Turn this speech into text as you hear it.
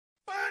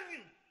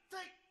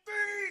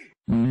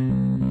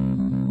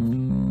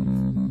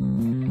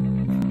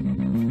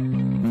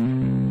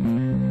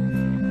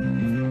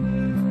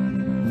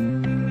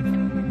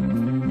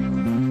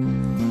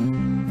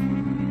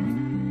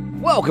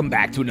Welcome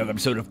back to another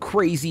episode of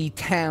Crazy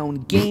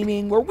Town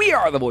Gaming, where we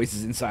are the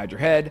voices inside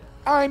your head.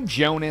 I'm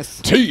Jonas.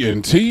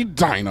 TNT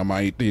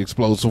Dynamite, the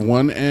explosive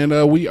one,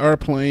 and we are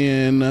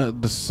playing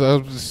the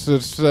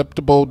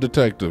susceptible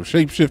detective,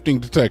 shape-shifting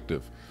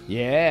detective.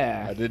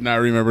 Yeah. I did not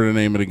remember the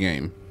name of the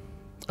game.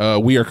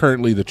 We are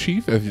currently the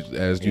chief,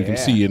 as you can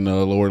see in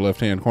the lower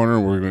left-hand corner.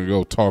 We're going to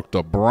go talk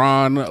to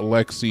Bron,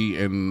 Lexi,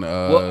 and...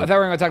 well, I thought we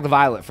were going to talk to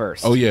Violet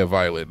first. Oh, yeah,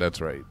 Violet.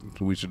 That's right.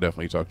 We should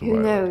definitely talk to Violet.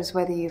 Who knows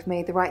whether you've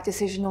made the right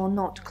decision or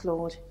not,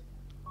 Claude?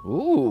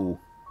 Ooh.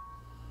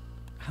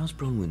 How's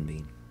Bronwyn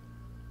been?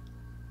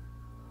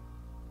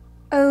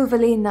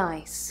 Overly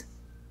nice.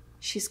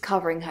 She's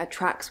covering her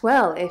tracks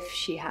well if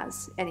she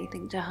has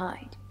anything to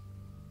hide.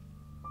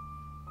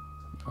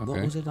 Okay.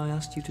 What was it I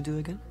asked you to do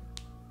again?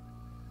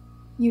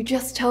 You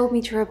just told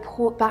me to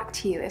report back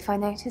to you if I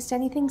noticed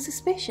anything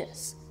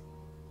suspicious.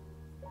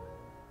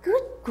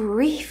 Good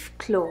grief,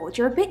 Claude.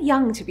 You're a bit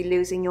young to be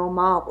losing your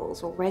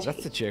marbles already.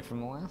 That's the chick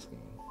from the last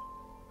game.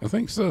 I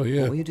think so,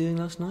 yeah. What were you doing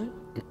last night?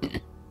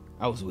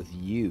 I was with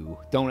you.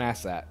 Don't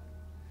ask that.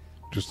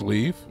 Just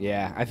leave?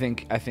 Yeah, I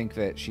think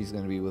that she's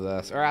going to be with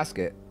us. Or ask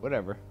it.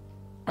 Whatever.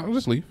 I'll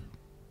just leave.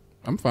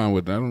 I'm fine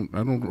with that. I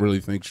don't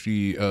really think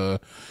we're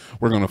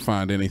gonna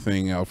find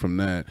anything out from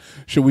that.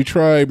 Should we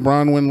try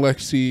Bronwyn,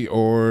 Lexi,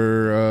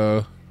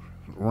 or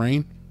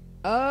Rain?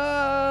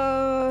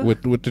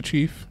 With the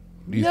chief?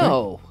 Do you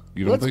think?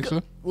 You don't think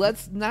so?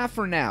 Let's not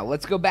for now.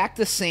 Let's go back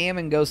to Sam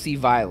and go see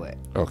Violet.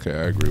 Okay,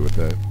 I agree with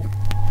that.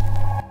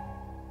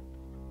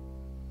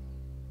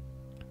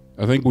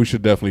 I think we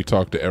should definitely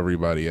talk to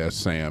everybody as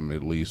Sam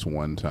at least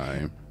one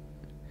time.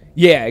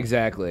 Yeah,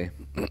 exactly.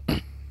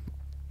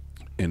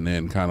 And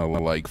then kind of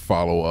like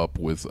follow up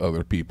with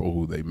other people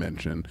who they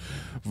mentioned.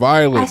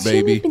 Violet, I assume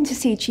baby. you've been to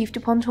see Chief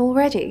DuPont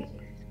already.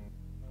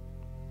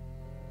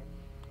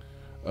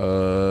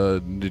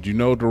 Did you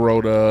know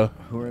Dorota?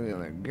 Who are the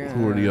other guys?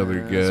 Who are the other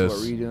guests?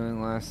 What were you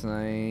doing last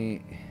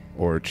night?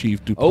 Or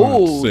Chief DuPont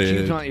Oh, said...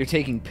 Chief DuPont, you're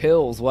taking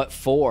pills. What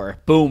for?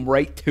 Boom,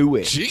 right to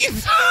it.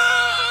 Jeez.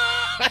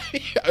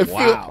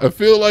 Wow. I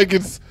feel like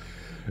it's...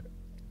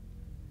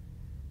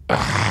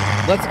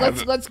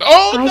 Let's.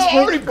 Oh, I no, I take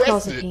already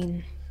pressed it.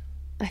 clozapine.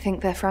 I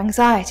think they're for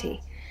anxiety.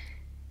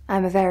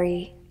 I'm a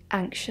very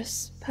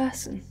anxious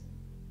person.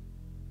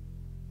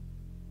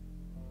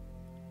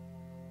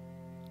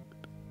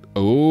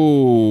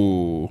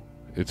 Oh,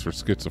 it's for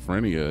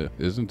schizophrenia,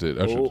 isn't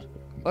it?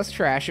 Let's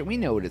trash it. We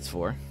know what it's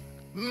for.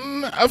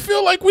 I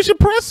feel like we should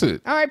press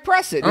it. All right,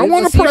 press it. I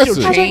wanna Let's see if press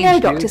it'll it. I don't know,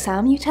 change, Dr. dude.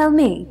 Sam. You tell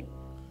me.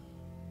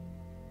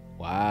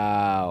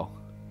 Wow.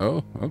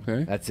 Oh,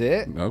 okay. That's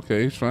it?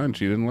 Okay, it's fine.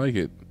 She didn't like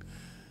it.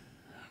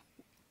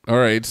 All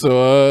right,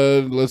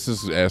 so let's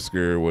just ask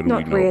her what do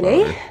we Not know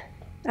really. about her.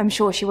 I'm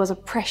sure she was a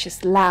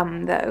precious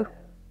lamb, though.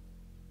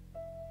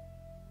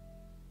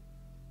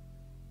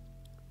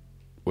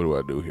 What do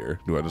I do here?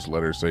 Do I just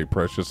let her say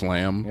precious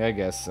lamb? Yeah, I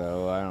guess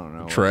so. I don't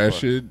know.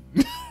 Trash it?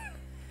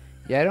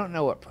 Yeah, I don't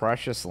know what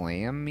precious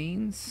lamb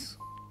means.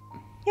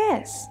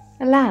 Yes,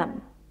 a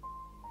lamb.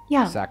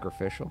 Young,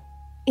 Sacrificial.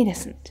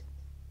 innocent.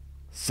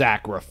 Lambs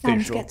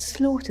Sacrificial. get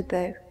slaughtered,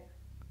 though,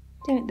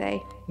 don't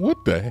they?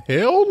 What the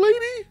hell,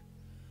 lady?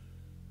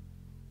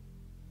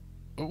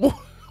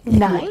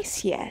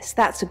 Nice, yes,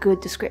 that's a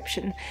good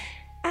description.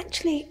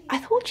 Actually, I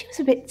thought she was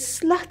a bit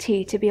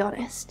slutty, to be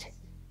honest.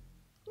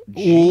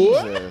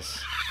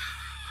 Jesus.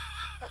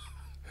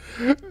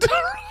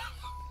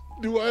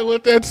 Do I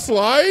let that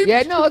slide?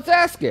 Yeah, no, let's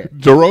ask it.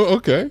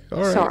 Okay,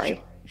 all right.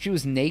 Sorry, She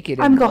was naked.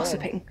 I'm in bed.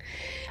 gossiping.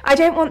 I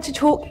don't want to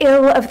talk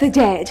ill of the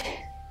dead.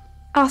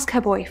 Ask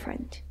her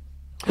boyfriend.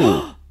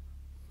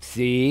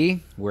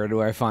 See? Where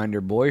do I find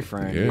her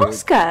boyfriend? Yeah.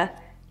 Oscar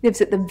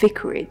lives at the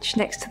vicarage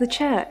next to the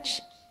church.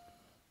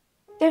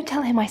 Don't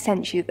tell him I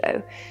sent you,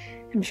 though.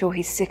 I'm sure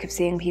he's sick of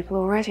seeing people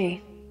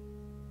already.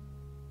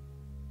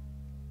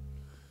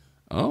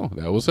 Oh,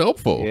 that was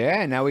helpful.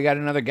 Yeah, now we got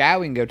another guy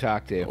we can go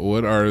talk to.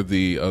 What are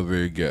the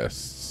other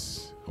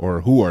guests?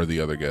 Or who are the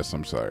other guests?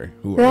 I'm sorry.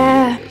 Who are the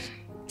They're other guests?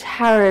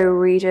 tarot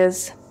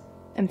readers.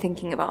 I'm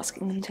thinking of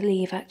asking them to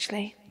leave,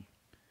 actually.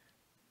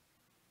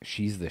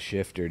 She's the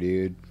shifter,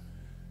 dude.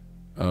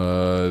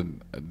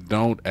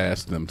 Don't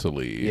ask them to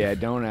leave. Yeah,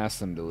 don't ask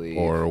them to leave.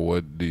 Or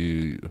what do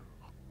you...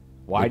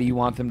 Why do you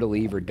want them to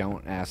leave, or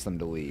don't ask them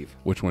to leave?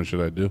 Which one should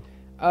I do?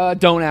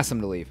 Don't ask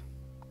them to leave.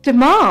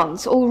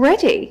 Demands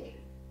already?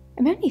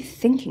 I'm only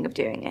thinking of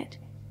doing it.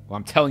 Well,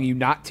 I'm telling you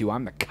not to.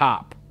 I'm the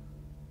cop.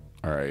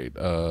 All right.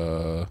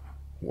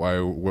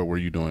 What were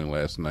you doing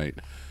last night?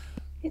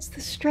 It's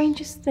the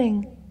strangest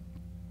thing.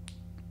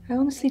 I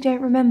honestly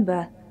don't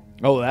remember.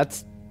 Oh,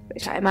 that's...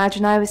 But I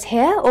imagine I was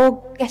here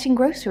or getting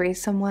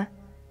groceries somewhere.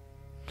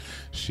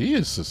 She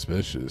is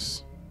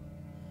suspicious.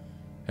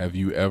 Have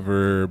you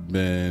ever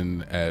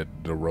been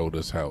at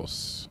Dorota's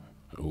house?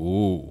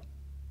 Ooh.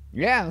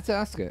 Yeah, let's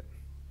ask it.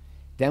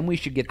 Then we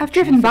should get the I've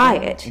driven chief by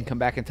again it. and come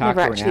back and talk Never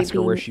to her and actually ask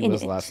her where been she in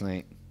was it. last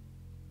night.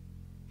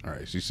 All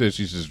right. She says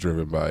she's just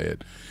driven by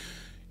it.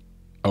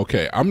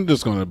 Okay. I'm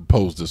just going to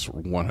pose this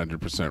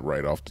 100%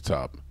 right off the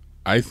top.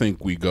 I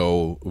think we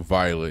go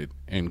Violet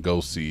and go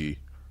see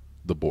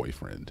the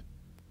boyfriend,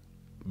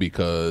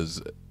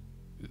 because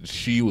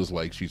she was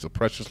like, she's a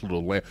precious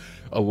little lamb.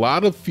 A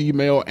lot of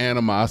female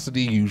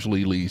animosity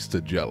usually leads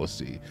to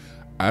jealousy.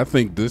 I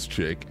think this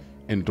chick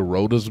and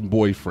Dorota's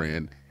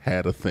boyfriend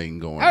had a thing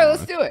going on. All right,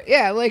 let's do it.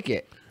 Yeah, I like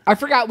it. I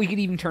forgot we could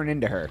even turn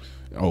into her.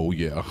 Oh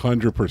yeah,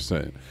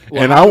 100%.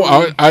 Well, and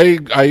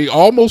I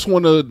almost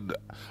want to.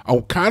 I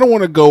kind of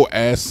want to go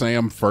as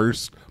Sam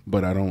first,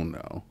 but I don't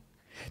know.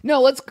 No,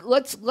 let's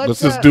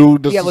just do.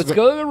 Let's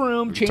go to the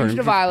room, change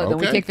to Violet, then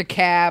we take the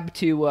cab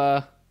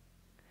to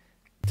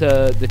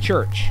the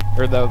church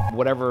or the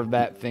whatever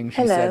that thing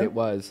she said it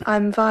was.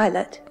 I'm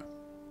Violet.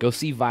 Go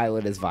see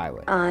Violet as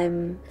Violet.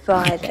 I'm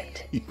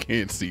Violet. You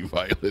can't see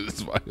Violet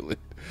as Violet.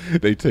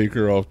 They take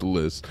her off the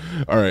list.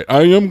 All right,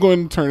 I am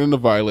going to turn into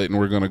Violet, and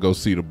we're going to go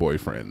see the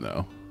boyfriend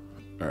though.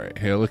 All right,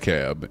 hail a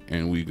cab,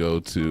 and we go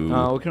to.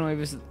 Oh, we can only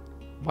visit.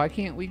 Why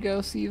can't we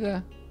go see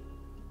the?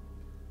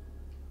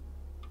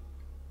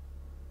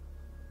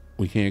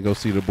 We can't go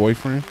see the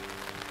boyfriend?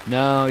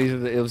 No,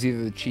 it was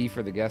either the chief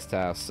or the guest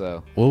house.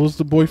 So what was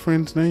the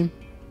boyfriend's name?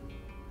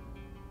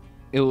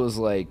 it was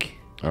like.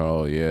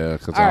 Oh yeah.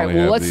 All right.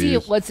 Well, let's see.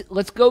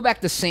 Let's go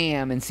back to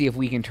Sam and see if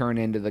we can turn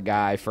into the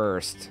guy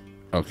first.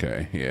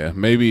 Okay. Yeah.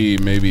 Maybe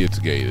it's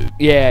gated.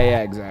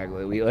 Yeah.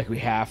 Exactly. We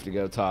have to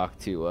go talk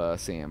to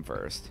Sam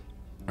first.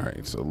 All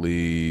right. So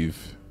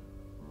leave.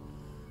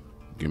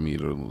 Give me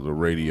the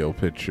radio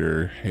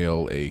picture.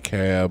 Hail a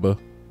cab.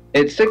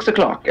 It's 6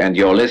 o'clock, and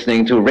you're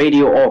listening to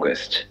Radio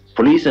August.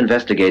 Police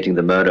investigating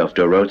the murder of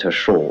Dorota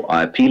Shaw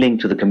are appealing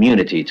to the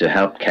community to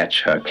help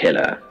catch her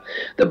killer.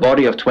 The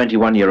body of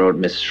 21-year-old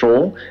Miss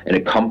Shaw, an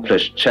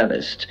accomplished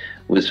cellist,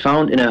 was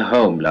found in her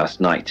home last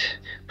night.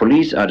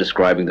 Police are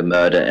describing the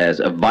murder as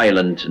a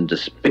violent and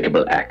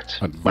despicable act.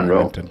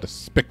 Monroe.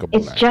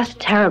 It's just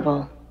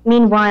terrible.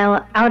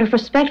 Meanwhile, out of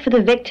respect for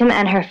the victim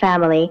and her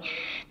family,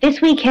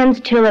 this weekend's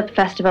Tulip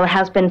Festival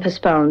has been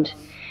postponed.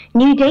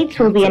 New dates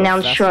will be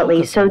announced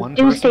shortly, so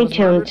do stay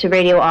tuned to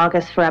Radio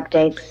August for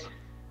updates.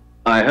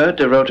 I heard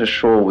Dorota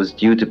Shaw was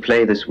due to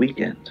play this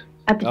weekend.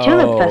 At the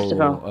Tulip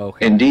Festival.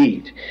 Okay.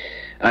 Indeed.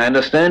 I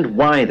understand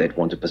why they'd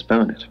want to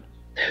postpone it.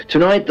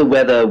 Tonight the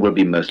weather will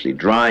be mostly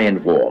dry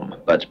and warm,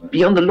 but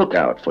be on the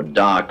lookout for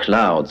dark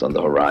clouds on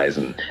the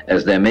horizon,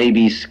 as there may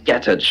be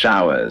scattered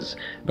showers.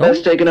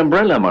 Best take an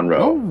umbrella,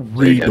 Monroe.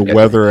 Read the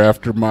weather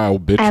after my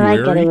obituary. I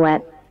like getting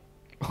wet.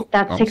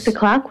 That's 6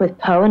 o'clock with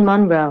Poe and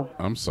Monroe.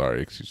 I'm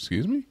sorry,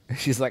 excuse me?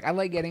 She's like, I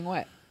like getting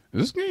wet.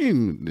 This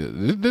game,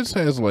 this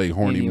has like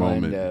horny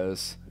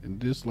moments.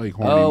 This like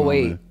horny Oh, moment.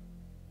 wait.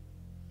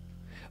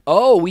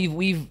 Oh,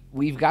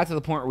 we've got to the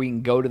point where we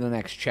can go to the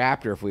next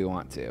chapter if we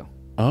want to.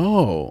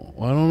 Oh,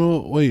 I don't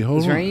know. Wait, hold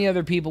on. Is there any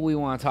other people we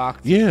want to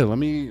talk to? Yeah, let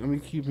me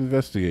keep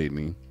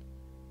investigating.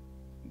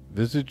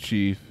 Visit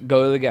chief.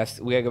 Go to the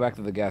guest. We gotta go back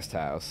to the guest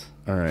house.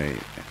 All right.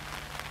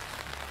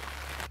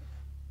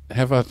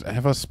 Have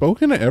I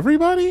spoken to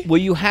everybody? Well,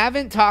 you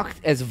haven't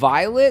talked as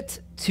Violet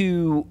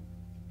to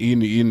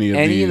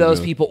any of those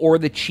people, or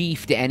the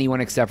chief to anyone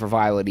except for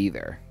Violet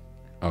either.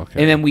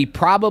 Okay. And then we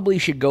probably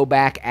should go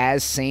back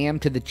as Sam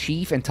to the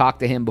chief and talk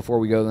to him before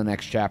we go to the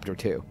next chapter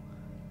too.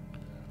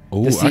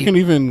 Oh, I can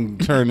even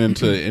turn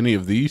into any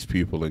of these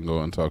people and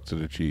go and talk to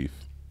the chief.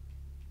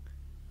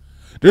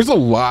 There's a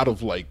lot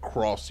of like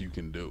cross you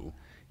can do.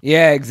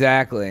 Yeah,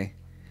 exactly.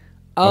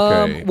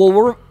 Okay.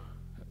 Well,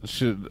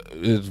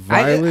 is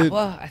Violet?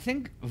 I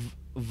think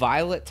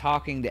Violet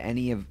talking to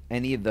any of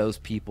those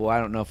people. I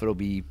don't know if it'll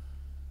be.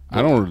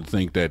 I don't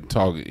think that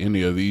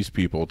any of these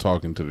people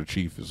talking to the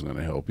chief is going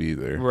to help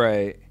either.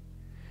 Right.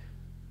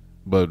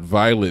 But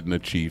Violet and the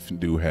chief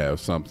do have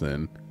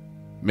something.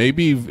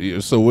 Maybe.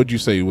 So, what'd you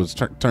say was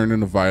turn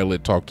into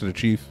Violet? Talk to the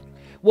chief.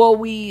 Well,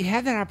 we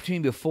had that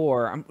opportunity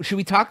before. Should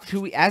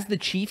we as the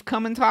chief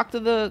come and talk to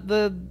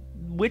the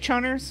witch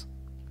hunters?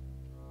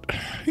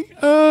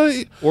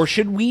 Or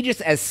should we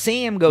just as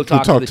Sam go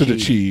talk to the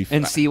chief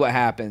and see what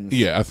happens?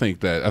 Yeah, I think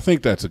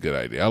that's a good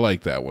idea. I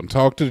like that one.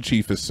 Talk to the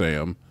chief as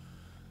Sam.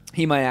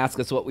 He might ask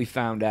us what we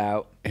found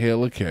out.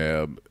 Hail a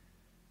cab.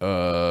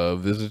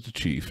 Visit the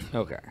chief.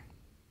 Okay.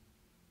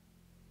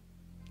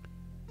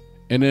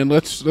 And then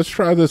let's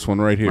try this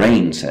one right here.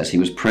 Rain says he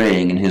was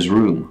praying in his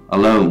room,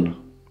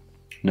 alone.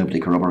 Nobody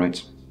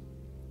corroborates.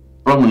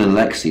 Bronwyn and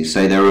Lexi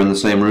say they were in the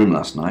same room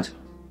last night.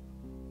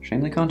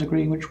 Shame they can't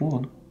agree which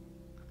one.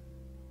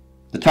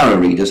 The tarot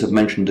readers have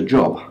mentioned a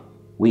job.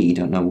 We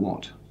don't know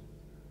what.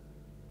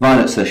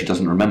 Violet says she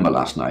doesn't remember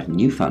last night,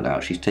 and you found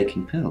out she's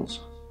taking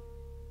pills.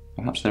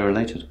 Perhaps they're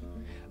related.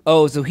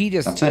 Oh, so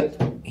that's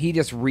it. He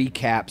just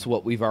recaps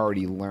what we've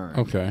already learned.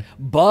 Okay.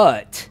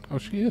 But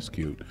she is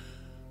cute.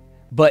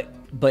 But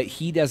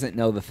he doesn't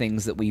know the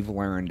things that we've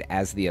learned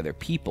as the other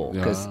people,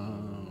 because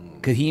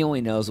he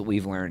only knows what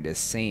we've learned as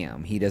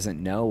Sam. He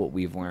doesn't know what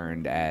we've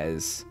learned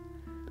as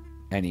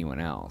anyone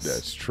else.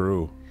 That's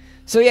true.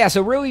 So yeah,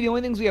 so really the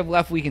only things we have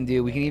left we can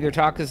do, we can either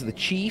talk as the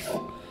chief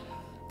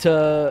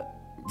to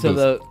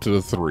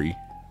the three.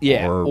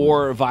 Yeah,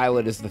 or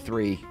Violet as the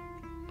three.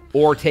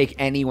 Or take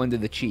anyone to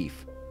the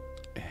chief.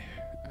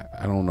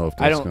 I don't know if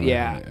that's I don't. gonna,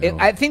 Yeah, you know.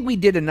 I think we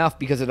did enough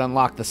because it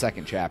unlocked the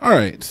second chapter. All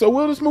right, so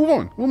we'll just move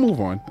on. We'll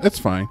move on. That's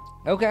fine.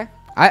 Okay,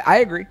 I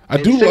agree. I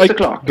do 6 like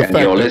o'clock, the and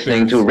fact you're that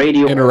listening to there's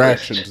Radio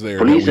interactions August. there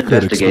Police that we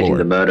could investigating explore.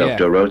 the murder Yeah. of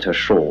Dorota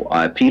Shaw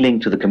are appealing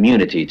to the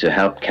community to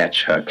help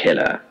catch her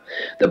killer.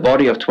 The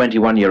body of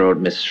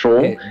 21-year-old Miss Shaw,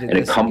 Hey, did an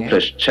this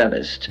accomplished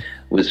cellist,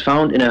 was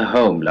found in her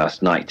home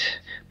last night.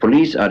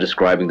 Police are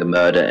describing the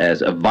murder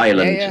as a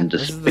violent Yeah, and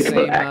this is the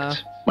despicable same,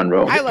 act.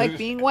 Monroe. I like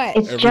being wet.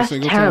 It's Every just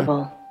single time.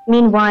 terrible.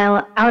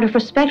 Meanwhile, out of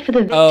respect for the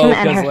victim Oh,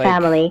 and 'cause, her like,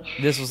 family,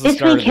 this was the this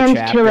start of the weekend's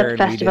chapter, Tulip and we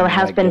Festival didn't,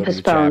 has like, been go to the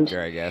postponed.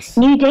 chapter, I guess.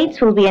 New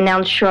dates will be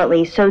announced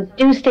shortly, so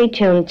do stay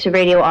tuned to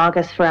Radio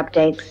August for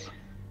updates.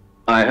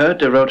 I heard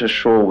Dorota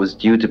Shaw was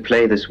due to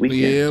play this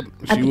weekend. Yep,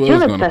 At she the was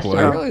Tulip going to I play.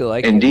 Festival. really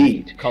like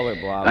Indeed. these color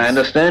blobs. I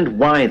understand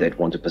why they'd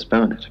want to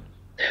postpone it.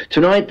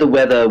 Tonight the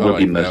weather will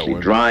be like that mostly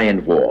one. dry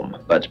and warm,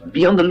 but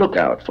be on the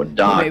lookout for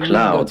dark maybe we can go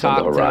clouds on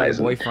talk the to the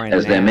horizon, boyfriend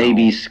as there may now.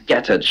 be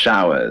scattered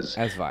showers.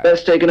 That's fine.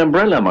 Best take an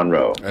umbrella,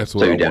 Monroe, That's so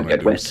what you I don't want to get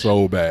do wet.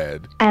 so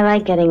bad. I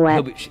like getting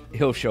wet.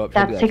 He'll show up.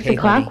 He'll be That's like, 6 hey,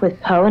 o'clock honey.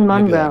 with Poe and He'll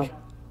be Monroe. like,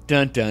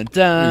 dun dun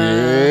dun.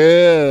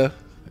 Yeah.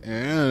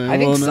 I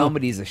think well, no.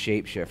 somebody's a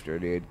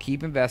shapeshifter, dude.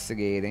 Keep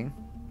investigating.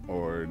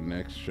 Or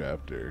next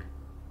chapter.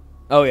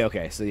 Oh yeah,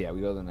 okay. So yeah,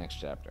 we go to the next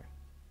chapter.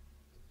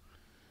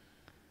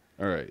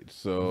 All right,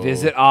 so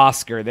Visit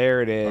Oscar.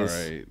 There it All is.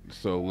 right,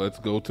 so let's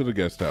go to the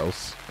guest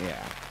house. Yeah.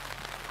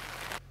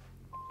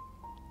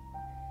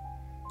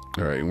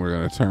 All right, and we're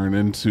gonna turn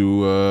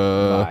into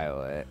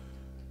Violet.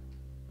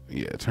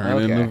 turn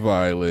Okay. into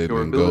Violet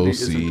Your and go ability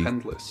see. isn't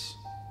endless.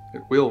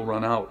 It will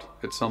run out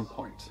at some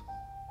point.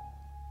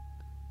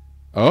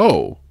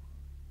 Oh,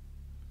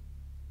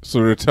 so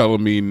they're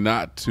telling me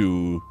not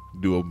to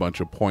do a bunch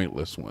of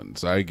pointless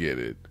ones. I get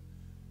it.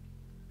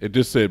 It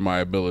just said my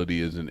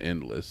ability isn't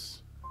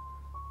endless,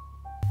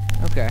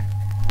 Okay.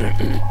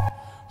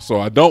 so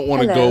I don't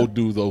want to Hello, go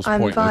do those I'm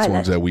pointless Violet.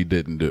 ones that we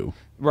didn't do.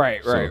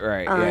 Right. So-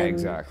 Yeah, I'm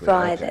exactly.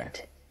 Violet.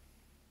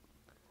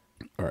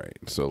 Okay. All right,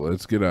 so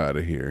let's get out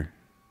of here.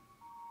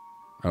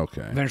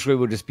 Okay, Eventually,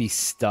 we'll just be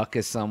stuck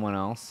as someone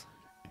else.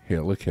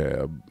 hail a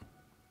cab.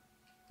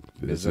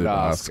 Visit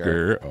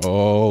Oscar.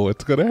 Oh,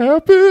 it's gonna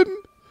happen.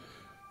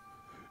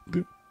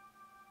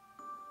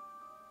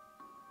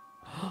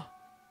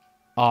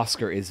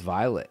 Oscar is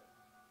Violet.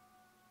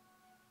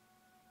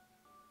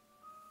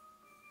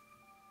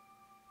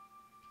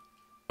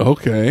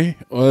 Okay,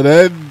 well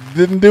that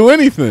didn't do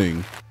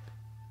anything.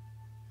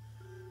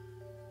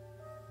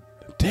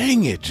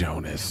 Dang it,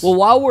 Jonas. Well,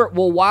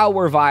 while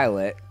we're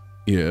Violet,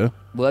 Yeah.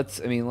 let's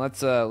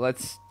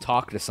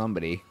talk to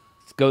somebody.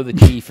 Let's go to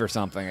the chief or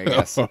something, I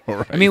guess. All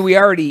right. I mean, we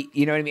already,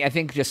 you know what I mean? I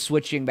think just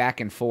switching back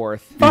and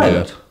forth.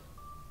 Violet.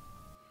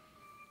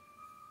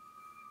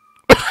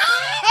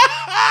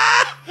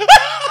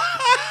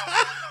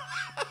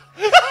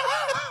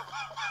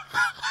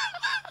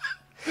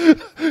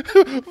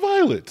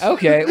 Violet.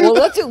 Okay, well,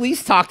 let's at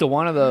least talk to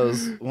one of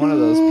those people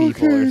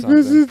or This something.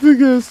 is the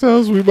guest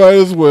house. We might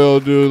as well,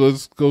 dude.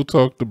 Let's go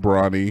talk to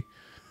Bronny.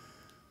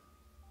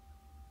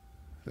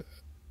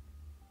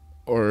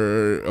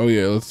 Or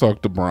let's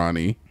talk to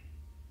Bronny.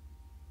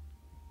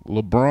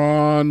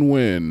 LeBron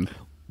win.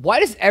 Why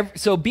does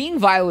so being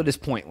Violet is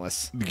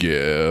pointless?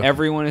 Yeah.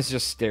 Everyone has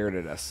just stared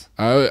at us.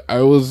 I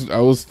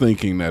was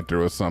thinking that there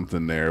was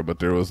something there, but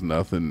there was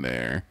nothing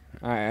there.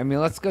 All right, I mean,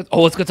 let's go.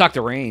 Oh, let's go talk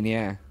to Rain.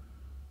 Yeah.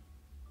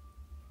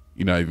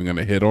 You're not even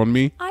gonna hit on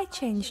me? I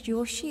changed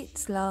your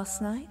sheets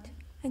last night,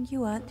 and you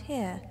weren't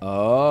here.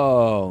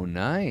 Oh,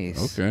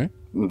 nice. Okay.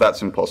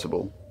 That's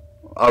impossible.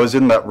 I was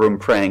in that room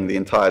praying the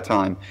entire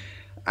time,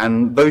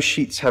 and those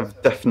sheets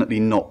have definitely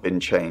not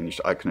been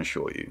changed, I can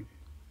assure you.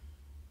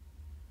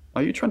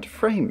 Are you trying to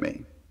frame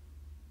me?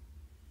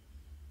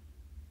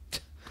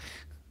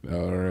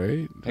 All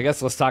right. I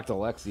guess let's talk to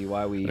Lexi.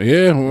 Why we?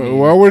 Yeah.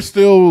 While we're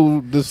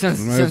still this,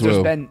 Since might as there's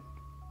well. been.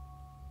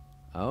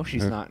 Oh,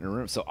 she's not in her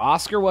room. So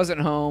Oscar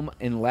wasn't home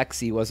and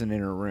Lexi wasn't in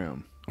her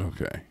room.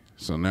 Okay.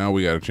 So now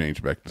we got to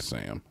change back to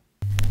Sam.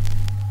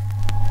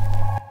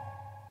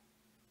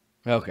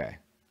 Okay.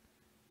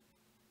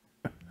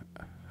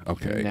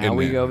 Okay. Now and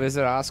we then- go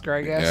visit Oscar,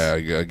 I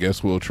guess. Yeah, I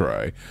guess we'll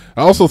try.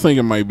 I also think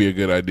it might be a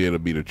good idea to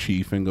be the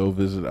chief and go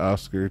visit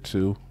Oscar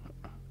too.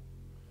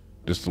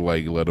 Just to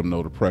like let him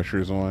know the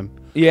pressure's on.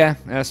 Yeah,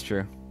 that's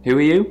true. Who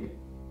are you?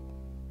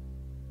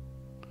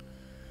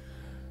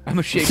 I'm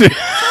a shape.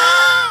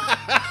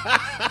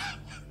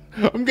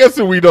 I'm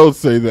guessing we don't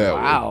say that.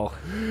 Wow.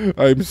 One.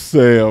 I'm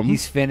Sam.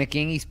 He's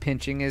finicking. He's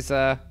pinching his.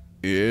 Yeah,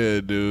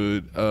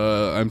 dude.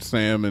 I'm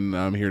Sam, and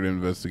I'm here to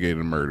investigate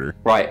a murder.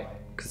 Right,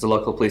 because the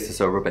local police are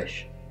so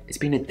rubbish. It's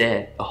been a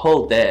day, a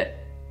whole day.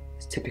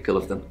 It's typical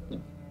of them.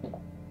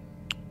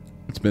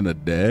 It's been a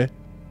day.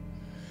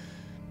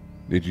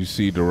 Did you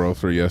see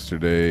Dorotha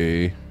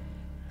yesterday?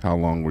 How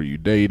long were you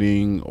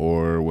dating,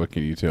 or what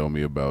can you tell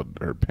me about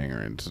her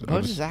parents?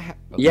 What does that?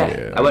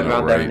 Yeah, I went know,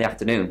 around there in right? the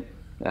afternoon.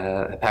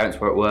 Her parents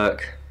were at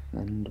work,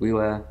 and we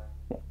were,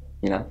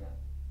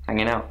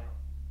 hanging out.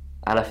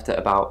 I left at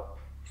about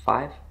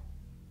 5.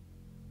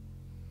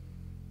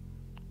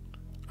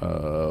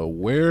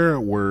 Where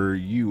were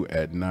you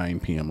at 9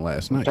 p.m.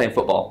 last night? Playing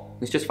football.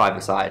 It's just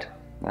 5-a-side.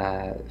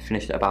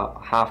 Finished at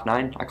about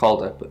 9:30. I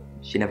called her, but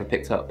she never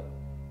picked up.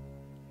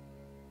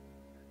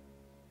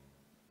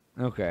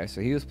 Okay,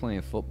 so he was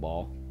playing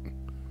football.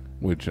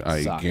 Which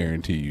I Soccer.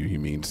 guarantee you he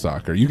means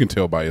soccer. You can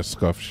tell by his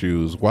scuffed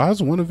shoes. Why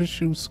is one of his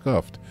shoes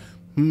scuffed?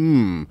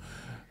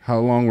 How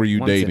long were you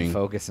One's dating? in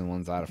focus and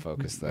one's out of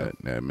focus, though.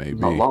 That may be.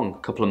 Not long. A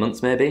couple of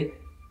months, maybe.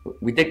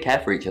 We did care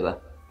for each other.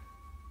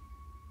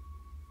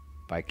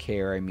 By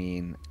care, I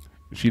mean...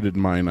 She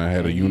didn't mind I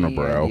had a Any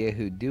unibrow. idea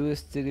who do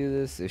us to do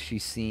this? Is she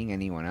seeing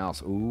anyone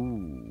else?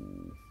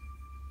 Ooh.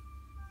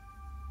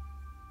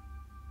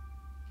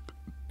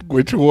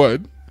 Which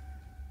one?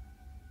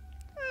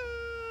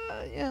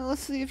 Yeah,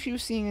 let's see if she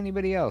was seeing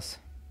anybody else.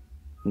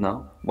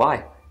 No.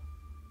 Why?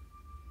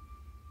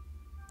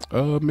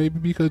 Maybe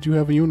because you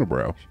have a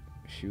unibrow.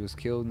 She was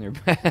killed in her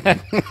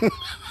bed.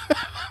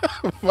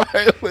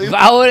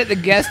 Violet at the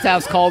guest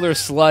house called her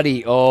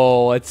slutty.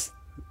 Oh, it's...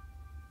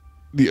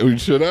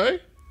 Should I?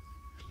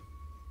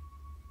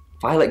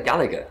 Violet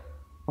Gallagher?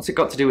 What's it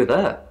got to do with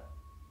her?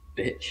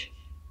 Bitch.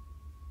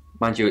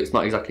 Mind you, it's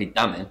not exactly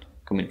damning,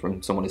 coming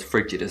from someone as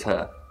frigid as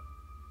her.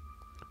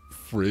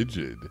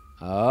 Frigid?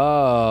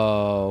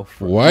 Oh.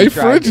 Why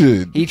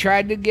frigid? He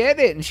tried to get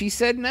it, and she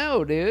said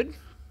no, dude.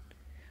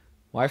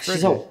 Why frigid?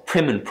 She's all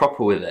prim and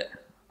proper with it.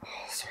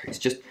 Oh, sorry, it's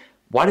just...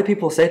 Why do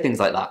people say things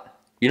like that?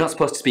 You're not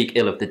supposed to speak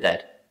ill of the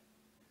dead.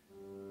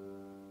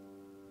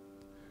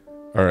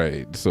 All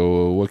right,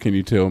 so what can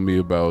you tell me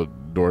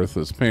about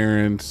Dorothy's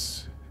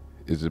parents?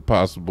 Is it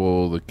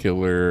possible the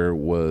killer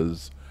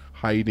was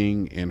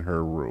hiding in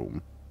her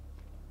room?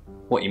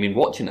 What, you mean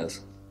watching us?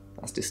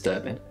 That's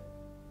disturbing.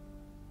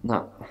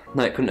 No,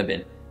 it couldn't have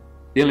been.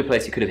 The only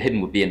place he could have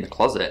hidden would be in the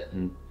closet,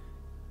 and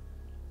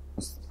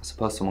I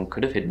suppose someone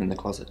could have hidden in the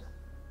closet.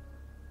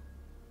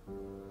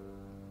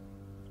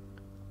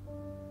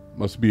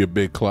 Must be a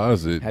big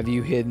closet. Have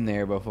you hidden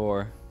there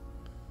before?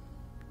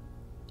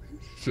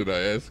 Should I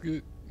ask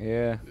it?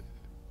 Yeah.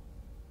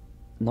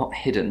 Not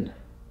hidden.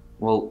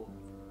 Well,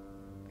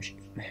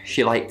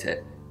 she liked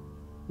it.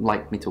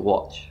 Liked me to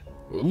watch.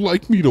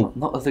 Like me to...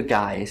 Not other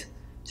guys.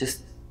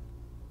 Just,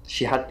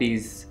 she had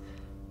these,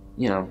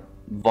 you know,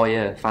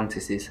 voyeur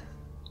fantasies.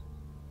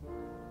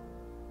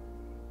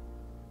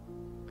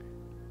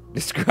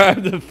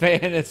 Describe the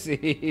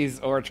fantasies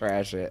or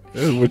trash it.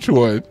 Which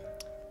one?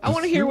 I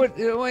want to hear what...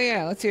 Well,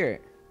 yeah, let's hear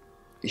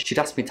it. She'd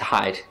ask me to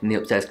hide in the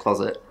upstairs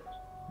closet.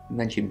 And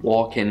then she'd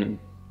walk in and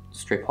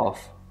strip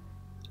off.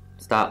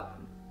 Start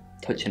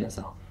touching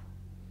herself.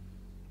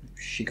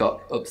 She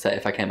got upset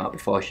if I came out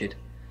before she'd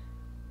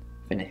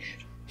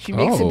finished. She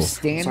makes him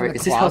stand Sorry, in the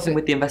is this helping closet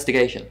with the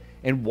investigation?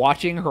 and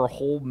watching her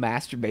whole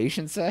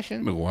masturbation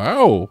session?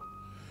 Wow.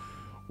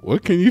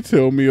 What can you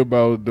tell me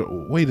about...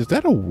 Wait, is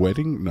that a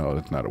wedding? No,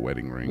 it's not a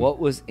wedding ring. What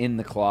was in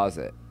the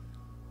closet?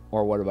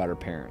 Or what about her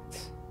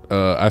parents?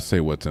 I say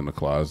what's in the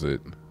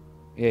closet.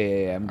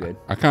 Yeah, I'm good.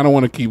 I kind of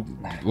want to keep,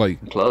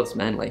 like... Clothes,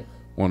 mainly.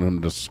 Want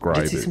him to describe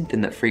This is it.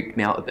 something that freaked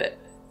me out a bit.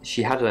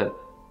 She had a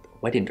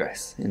wedding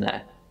dress in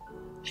there.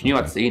 She knew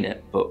I'd seen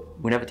it, but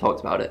we never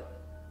talked about it.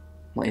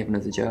 Not even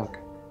as a joke.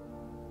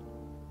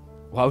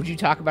 Why would you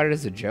talk about it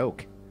as a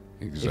joke?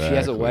 Exactly. If she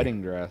has a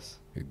wedding dress.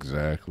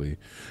 Exactly.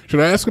 Should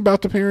I ask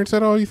about the parents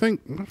at all, you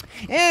think?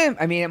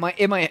 I mean,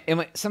 it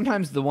might.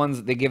 Sometimes the ones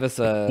that they give us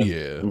a...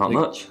 Yeah. Not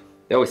much.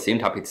 They always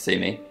seemed happy to see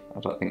me. I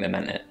don't think they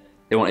meant it.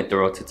 They wanted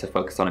Dorota to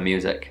focus on her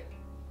music.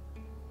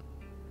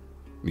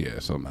 Yeah,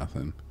 so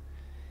nothing.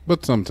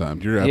 But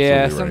sometimes, you're absolutely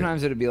Yeah, right.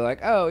 sometimes it'd be like,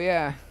 oh,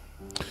 yeah.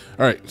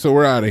 All right, so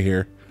we're out of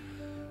here.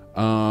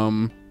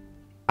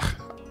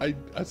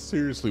 I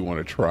seriously want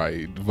to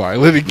try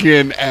Violet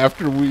again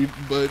after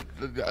but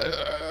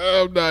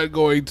I'm not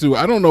going to.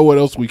 I don't know what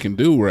else we can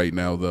do right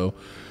now, though.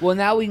 Well,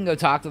 now we can go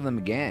talk to them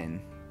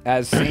again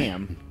as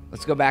Sam.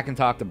 Let's go back and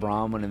talk to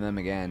Bronwyn and them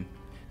again.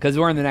 Because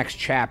we're in the next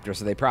chapter,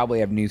 so they probably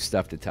have new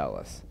stuff to tell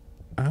us.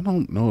 I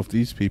don't know if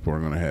these people are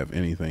going to have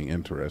anything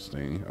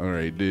interesting. All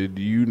right, did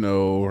you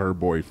know her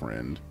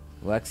boyfriend?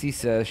 Lexi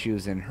says she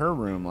was in her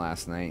room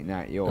last night,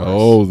 not yours.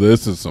 Oh,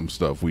 this is some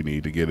stuff we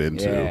need to get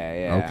into.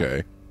 Yeah.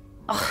 Okay.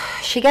 Oh,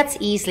 she gets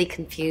easily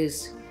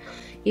confused.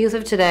 Youth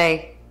of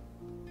today.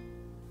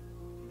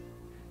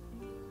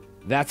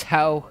 That's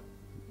how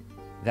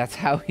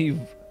you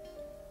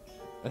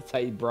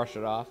brush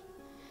it off.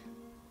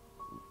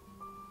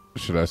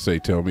 Should I say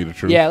tell me the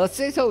truth? Yeah, let's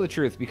say tell the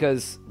truth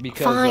because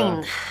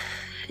Fine.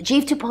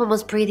 Jeeve Dupont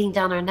was breathing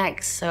down our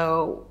necks,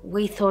 so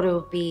we thought it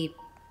would be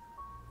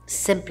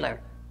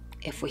simpler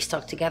if we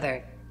stuck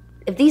together.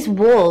 If these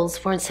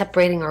walls weren't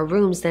separating our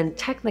rooms, then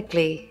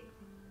technically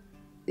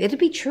it'd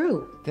be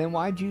true. Then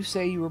why'd you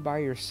say you were by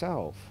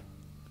yourself?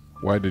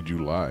 Why did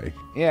you lie?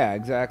 Yeah,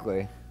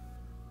 exactly.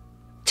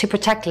 To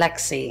protect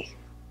Lexi.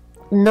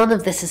 None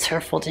of this is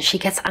her fault, and she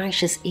gets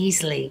anxious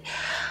easily.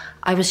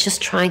 I was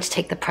just trying to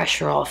take the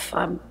pressure off.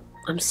 I'm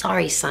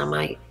sorry, Sam.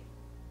 I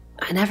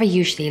never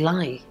usually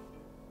lie.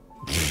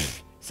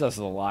 Says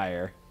the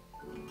liar.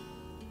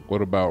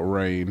 What about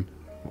Rain?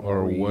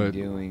 Or what were what?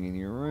 You doing in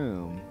your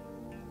room?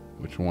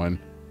 Which one?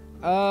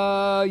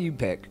 You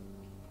pick.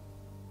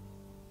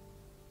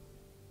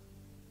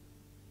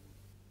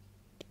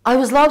 I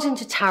was logged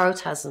into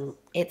Tarotasm.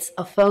 It's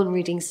a phone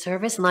reading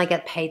service and I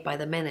get paid by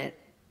the minute.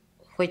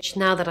 Which,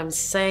 now that I'm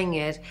saying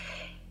it,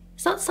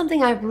 it's not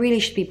something I really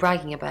should be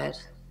bragging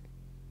about.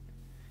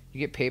 You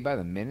get paid by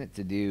the minute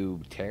to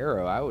do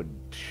tarot. I would...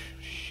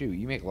 Shoot,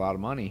 you make a lot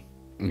of money.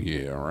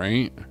 Yeah,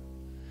 right?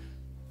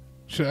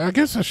 I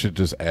guess I should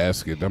just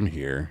ask it. I'm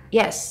here.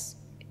 Yes,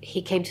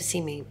 he came to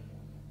see me.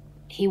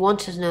 He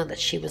wanted to know that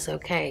she was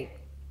okay.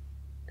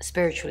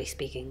 Spiritually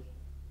speaking.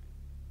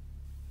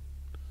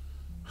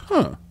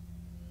 Huh.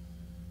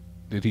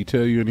 Did he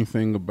tell you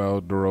anything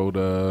about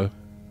Dorota,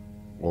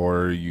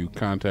 or you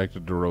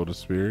contacted Dorota's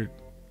spirit?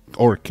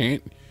 Or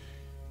can't?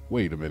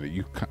 Wait a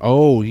minute.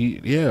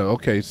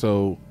 Okay,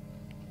 so...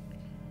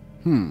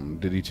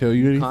 Did he tell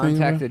you anything?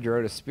 Contacted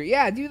Dorota's spirit?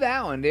 Yeah, do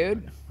that one,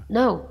 dude.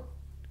 No.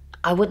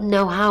 I wouldn't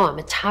know how. I'm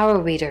a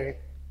tarot reader,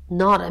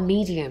 not a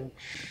medium.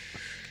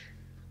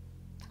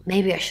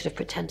 Maybe I should have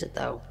pretended,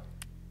 though.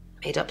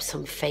 Made up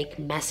some fake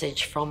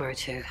message from her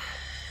to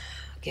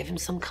give him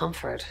some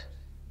comfort.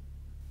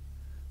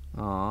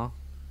 Aw.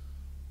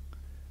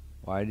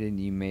 Why didn't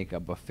you make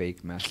up a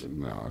fake message?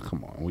 No,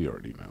 come on. We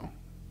already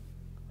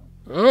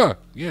know.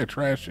 Yeah,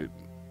 trash it.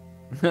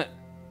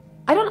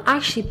 I don't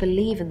actually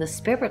believe in the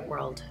spirit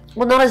world.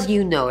 Well, not as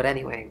you know it,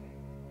 anyway.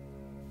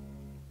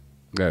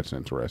 That's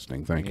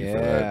interesting. Thank you for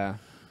that.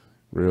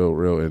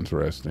 Real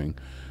interesting.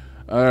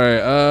 All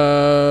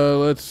right,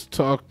 let's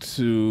talk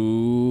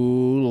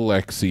to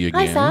Lexi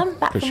again. Hi, Sam.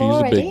 Back from she's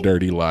already? a big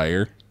dirty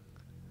liar.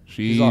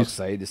 She's all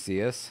excited to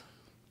see us.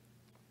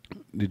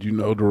 Did you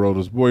know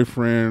Dorota's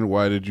boyfriend?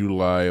 Why did you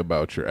lie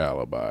about your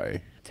alibi?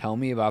 Tell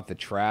me about the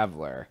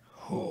traveler.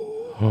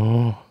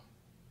 All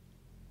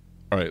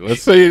right,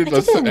 let's say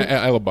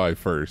alibi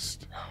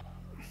first.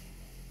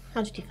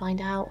 How did you find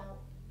out?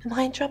 Am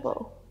I in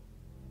trouble?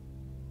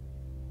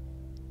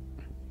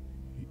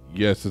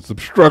 Yes, it's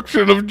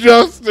obstruction of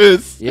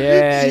justice.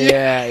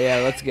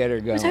 Yeah. Let's get her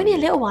going. It was only a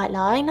little white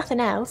lie, nothing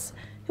else.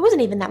 It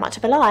wasn't even that much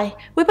of a lie.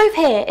 We're both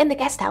here in the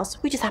guest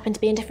house. We just happen to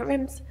be in different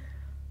rooms.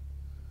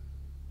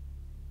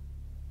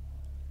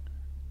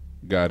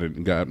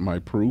 Got my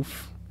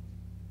proof?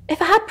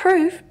 If I had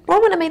proof,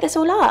 Ron wouldn't have made this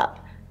all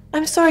up.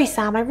 I'm sorry,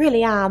 Sam, I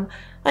really am.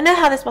 I know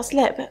how this must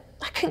look, but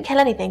I couldn't kill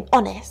anything,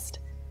 honest.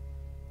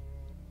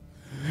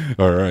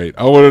 All right,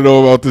 I want to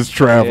know about this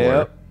traveler.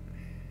 Yep.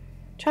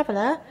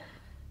 Traveller?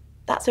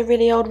 That's a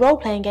really old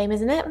role-playing game,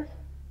 isn't it?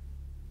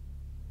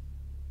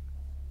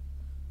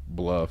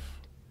 Bluff.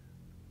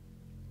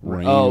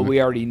 Rain. Oh, we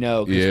already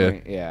know.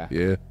 Yeah.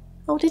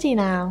 Oh, did you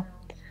now?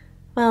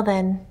 Well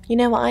then, you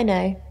know what I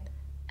know.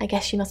 I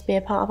guess you must be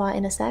a part of our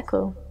inner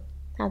circle.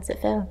 How does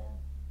it feel?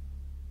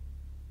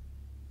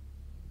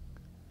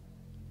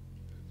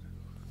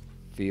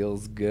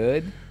 Feels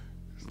good.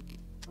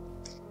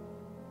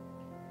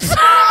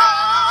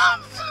 I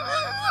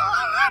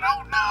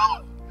don't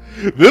know.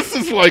 This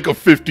is like a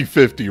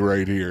 50-50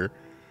 right here.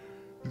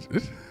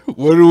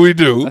 What do we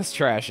do? Let's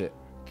trash it.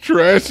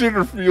 Trash it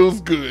or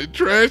feels good?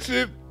 Trash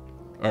it?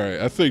 All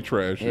right, I say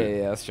trash it.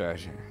 Yeah, let's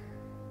trash it.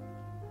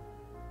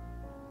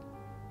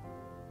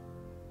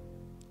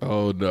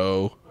 Oh,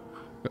 no.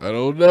 I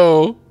don't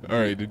know. All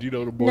right, did you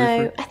know the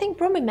boyfriend? No, I think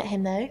Bronwyn met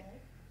him, though.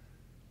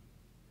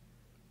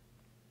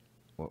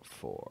 What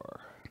for?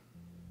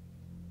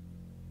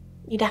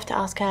 You'd have to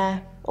ask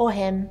her, or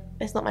him.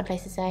 It's not my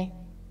place to say.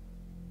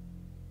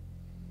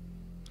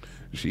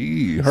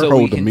 Her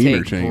whole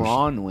demeanor changed. So we can take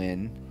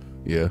Bronwyn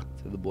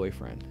to the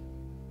boyfriend.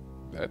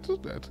 That's a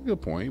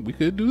good point. We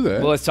could do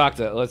that. Well,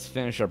 let's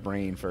finish up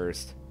Rain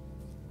first.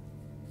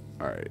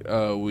 All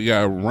right. We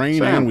got Rain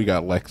Sam, and we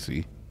got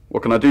Lexi.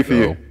 What can I do for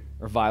you?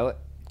 Or Violet?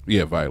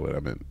 Yeah, Violet, I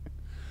meant.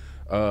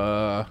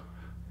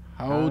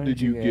 How did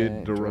you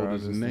get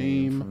Dorota's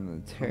name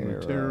from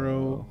the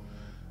tarot?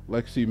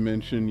 Lexi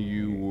mentioned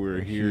you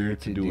were here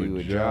to do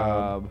a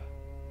job.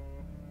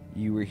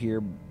 You were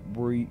here.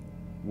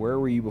 Where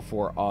were you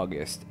before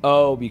August?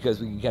 Oh, because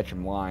we can catch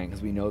them lying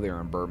because we know they're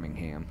in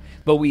Birmingham.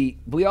 But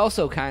we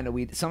also kind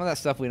of some of that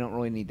stuff we don't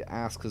really need to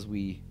ask because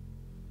we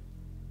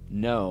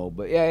know.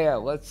 But yeah.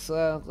 Let's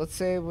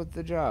say with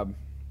the job.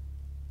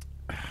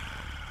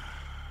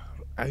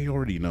 I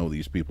already know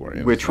these people are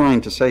innocent. We're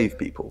trying to save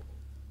people.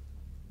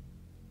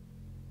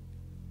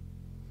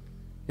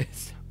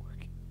 It's not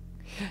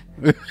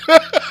working.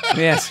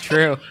 Yeah, it's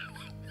true.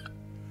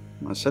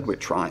 I said we're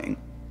trying.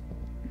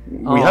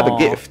 We have a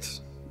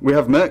gift. We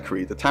have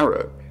Mercury, the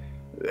tarot.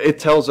 It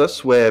tells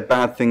us where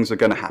bad things are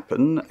going to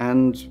happen,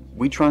 and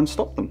we try and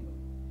stop them.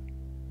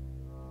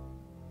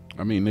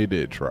 I mean, they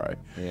did try.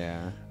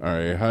 Yeah. All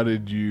right, how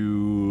did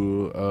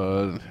you...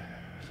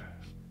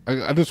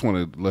 I just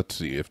want to... Let's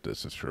see if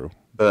this is true.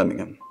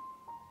 Birmingham.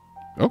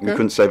 Okay. We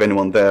couldn't save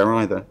anyone there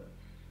either.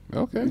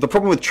 Okay. The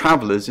problem with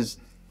travelers is...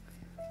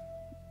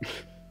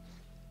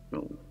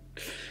 Well,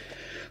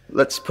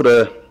 let's put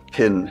a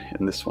pin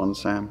in this one,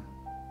 Sam.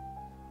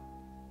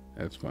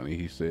 That's funny.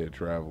 He said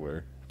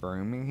traveler.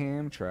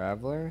 Birmingham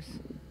travelers?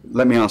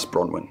 Let me ask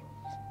Bronwyn.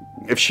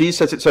 If she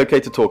says it's okay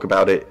to talk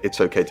about it,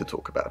 it's okay to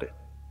talk about it.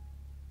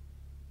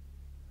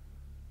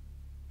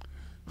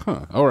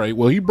 Huh. All right.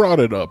 Well, he brought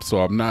it up, so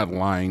I'm not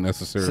lying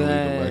necessarily to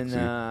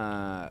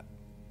Lexi.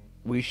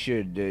 We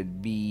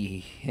should be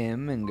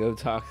him and go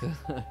talk.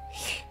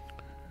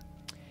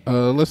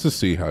 Let's just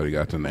see how he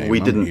got the name. We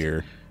didn't.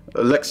 Here.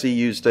 Lexi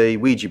used a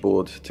Ouija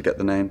board to get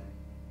the name.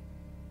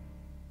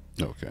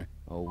 Okay.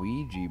 A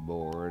Ouija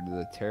board,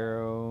 the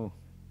tarot.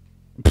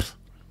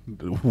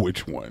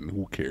 Which one?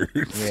 Who cares?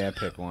 Yeah,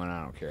 pick one.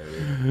 I don't care.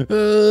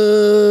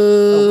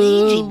 A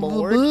Ouija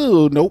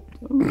board? Nope.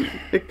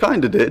 It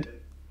kind of did.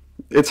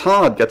 It's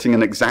hard getting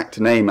an exact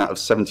name out of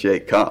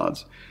 78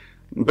 cards.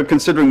 But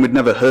considering we'd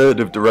never heard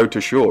of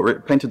Dorota Shaw,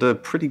 it painted a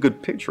pretty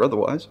good picture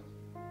otherwise.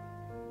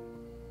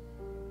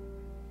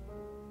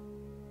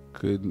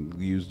 Couldn't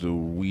use the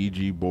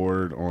Ouija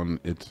board on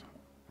its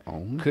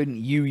own?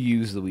 Couldn't you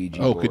use the Ouija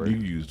board? Oh, could you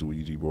use the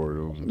Ouija board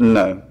on?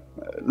 No.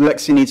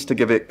 Lexi needs to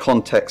give it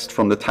context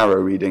from the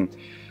tarot reading.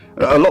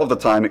 A lot of the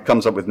time it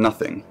comes up with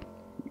nothing.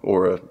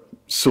 Or a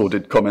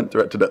sordid comment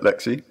directed at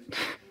Lexi.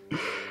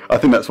 I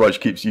think that's why she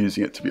keeps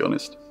using it, to be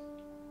honest.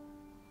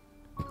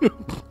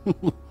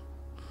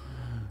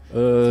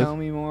 Tell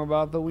me more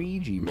about the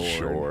Ouija board.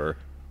 Sure.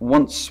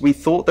 Once we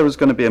thought there was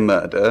going to be a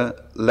murder,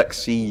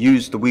 Lexi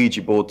used the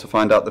Ouija board to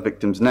find out the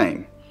victim's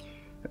name.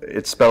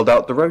 It spelled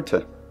out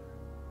Dorota.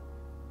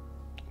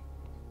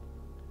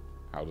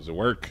 How does it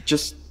work?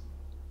 Just...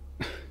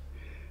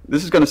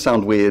 This is going to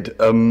sound weird.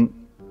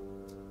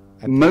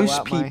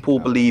 Most people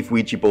believe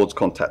Ouija boards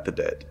contact the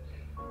dead.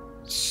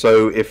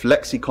 So if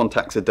Lexi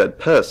contacts a dead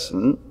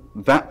person,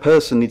 that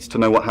person needs to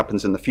know what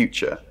happens in the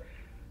future.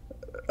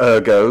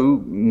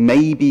 Ergo,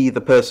 maybe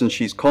the person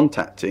she's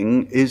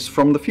contacting is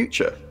from the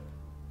future.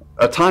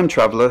 A time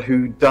traveler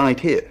who died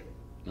here.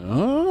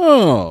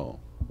 Oh.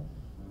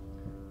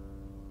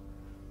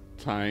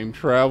 Time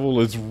travel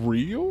is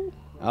real?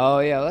 Oh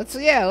yeah, let's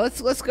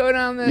go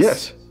down this.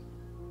 Yes.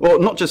 Well,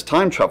 not just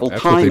time travel,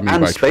 That's what they time mean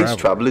and by space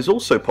travel is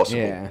also possible.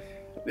 Yeah.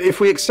 If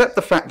we accept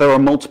the fact there are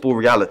multiple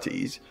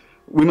realities,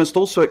 we must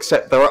also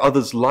accept there are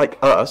others like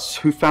us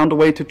who found a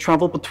way to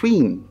travel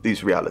between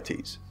these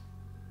realities.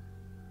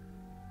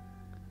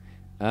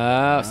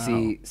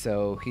 See,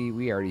 so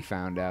we already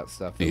found out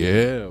stuff.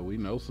 Yeah, we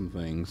know some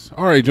things.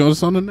 All right,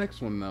 Jonas, on the next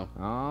one now.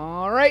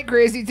 All right,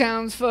 Crazy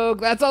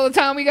Townsfolk, that's all the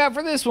time we got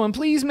for this one.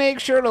 Please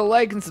make sure to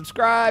like and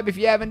subscribe if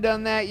you haven't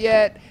done that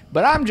yet.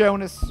 But I'm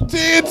Jonas.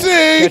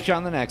 TNT! Catch you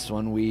on the next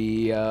one.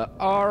 We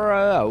are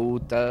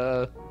out.